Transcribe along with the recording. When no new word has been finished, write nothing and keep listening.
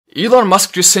Elon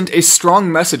Musk just sent a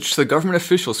strong message to the government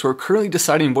officials who are currently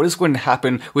deciding what is going to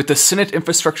happen with the Senate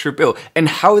infrastructure bill and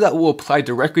how that will apply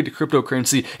directly to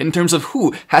cryptocurrency in terms of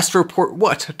who has to report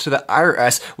what to the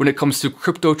IRS when it comes to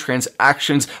crypto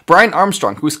transactions. Brian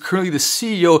Armstrong, who is currently the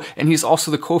CEO and he's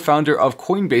also the co-founder of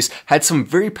Coinbase, had some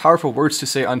very powerful words to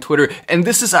say on Twitter, and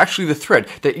this is actually the thread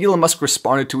that Elon Musk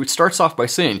responded to. It starts off by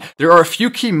saying, "There are a few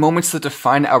key moments that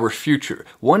define our future.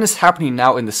 One is happening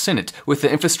now in the Senate with the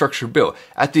infrastructure bill.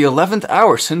 At the 11th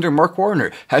hour, Senator Mark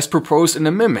Warner has proposed an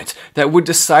amendment that would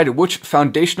decide which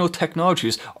foundational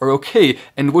technologies are okay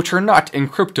and which are not in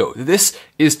crypto. This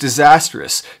is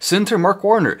disastrous. Senator Mark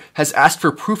Warner has asked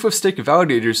for proof-of-stake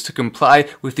validators to comply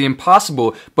with the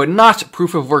impossible, but not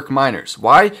proof-of-work miners.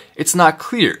 Why? It's not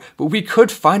clear, but we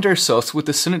could find ourselves with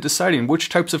the Senate deciding which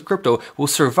types of crypto will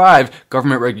survive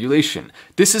government regulation.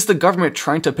 This is the government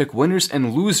trying to pick winners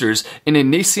and losers in a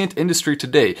nascent industry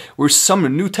today, where some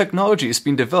new technology is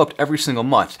being developed every single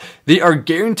month. They are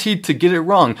guaranteed to get it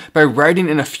wrong by writing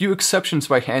in a few exceptions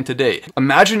by hand today.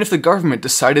 Imagine if the government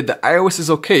decided that iOS is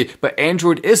okay, but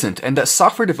Android isn't, and that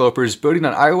software developers building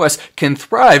on iOS can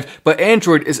thrive, but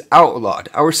Android is outlawed.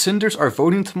 Our senators are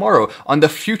voting tomorrow on the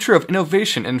future of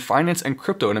innovation in finance and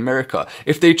crypto in America.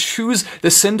 If they choose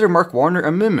the Senator Mark Warner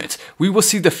Amendment, we will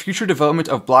see the future development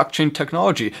of blockchain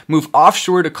technology move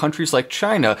offshore to countries like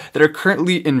China that are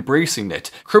currently embracing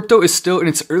it. Crypto is still in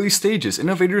its early stages.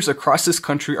 Innovators across this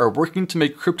country are working to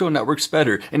make crypto networks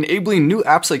better, enabling new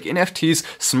apps like NFTs,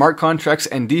 smart contracts,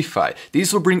 and DeFi.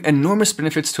 These will bring enormous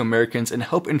benefits to Americans and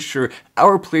help ensure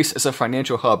our place as a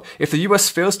financial hub. If the US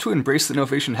fails to embrace the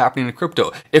innovation happening in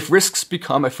crypto, if risks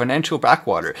become a financial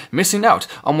backwater, missing out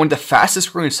on one of the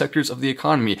fastest growing sectors of the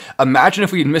economy, imagine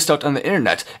if we had missed out on the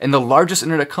internet and the largest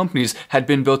internet companies had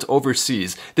been built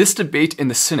overseas. This debate in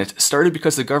the Senate started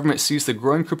because the government sees the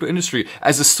growing crypto industry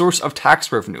as a source of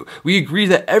tax revenue. We agree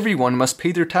that everyone must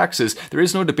pay their taxes. There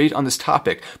is no debate on this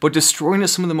topic, but destroying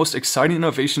some of the most exciting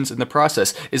innovations in the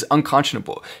process is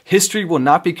unconscionable. History will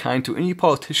not be kind to any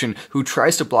politician who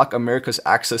tries to block America's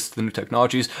access to the new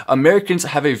technologies. Americans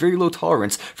have a very low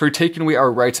tolerance for taking away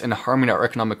our rights and harming our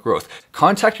economic growth.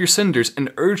 Contact your senators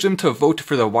and urge them to vote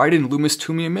for the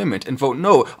Wyden-Loomis-Toomey Amendment and vote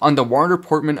no on the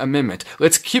Warner-Portman Amendment.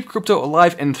 Let's keep crypto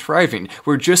alive and thriving.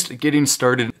 We're just getting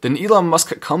started." Then Elon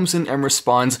Musk comes in and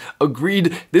responds,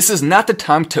 "Agreed, this is not the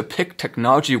time to pick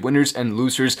technology winners and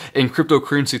losers in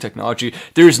cryptocurrency technology.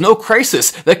 There is no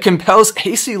crisis that compels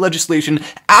hasty legislation,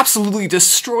 absolutely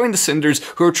destroying the senators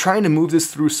who are trying to move this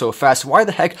through so fast. Why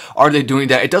the heck are they doing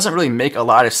that? It doesn't really make a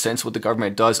lot of sense what the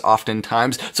government does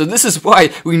oftentimes. So this is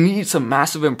why we need some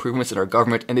massive improvements in our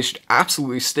government, and they should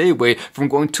absolutely stay away from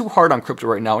going too hard on crypto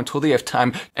right now until they have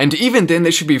time. And even then,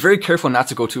 they should be very careful not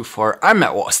to go too far. I'm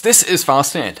Wallace. This is Final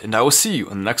Stand, and I will see you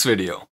in the next video.